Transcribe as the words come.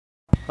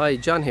Hi,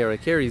 John here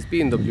at Kearys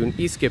BMW in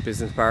Eastgate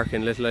Business Park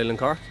in Little Island,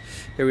 Cork.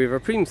 Here we have our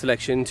premium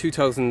selection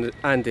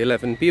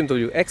 2011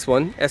 BMW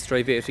X1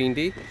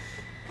 sDrive18d.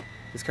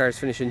 This car is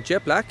finished in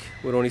jet black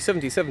with only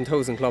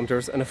 77,000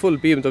 kilometers and a full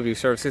BMW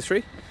service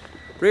history.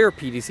 Rear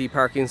PDC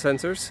parking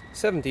sensors,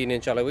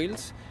 17-inch alloy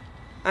wheels,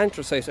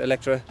 anthracite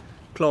Electra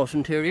cloth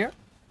interior,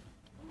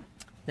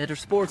 leather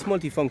sports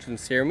multifunction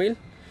steering wheel.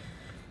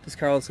 This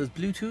car also has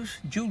Bluetooth,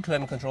 dual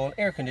climate control,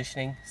 air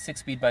conditioning,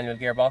 6-speed manual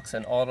gearbox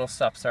and auto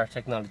stop start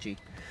technology.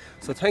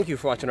 So thank you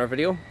for watching our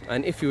video,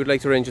 and if you would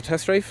like to arrange a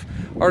test drive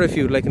or if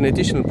you would like an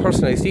additional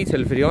personalised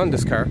detailed video on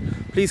this car,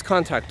 please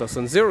contact us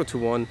on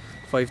 021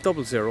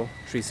 500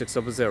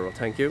 3600.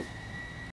 Thank you.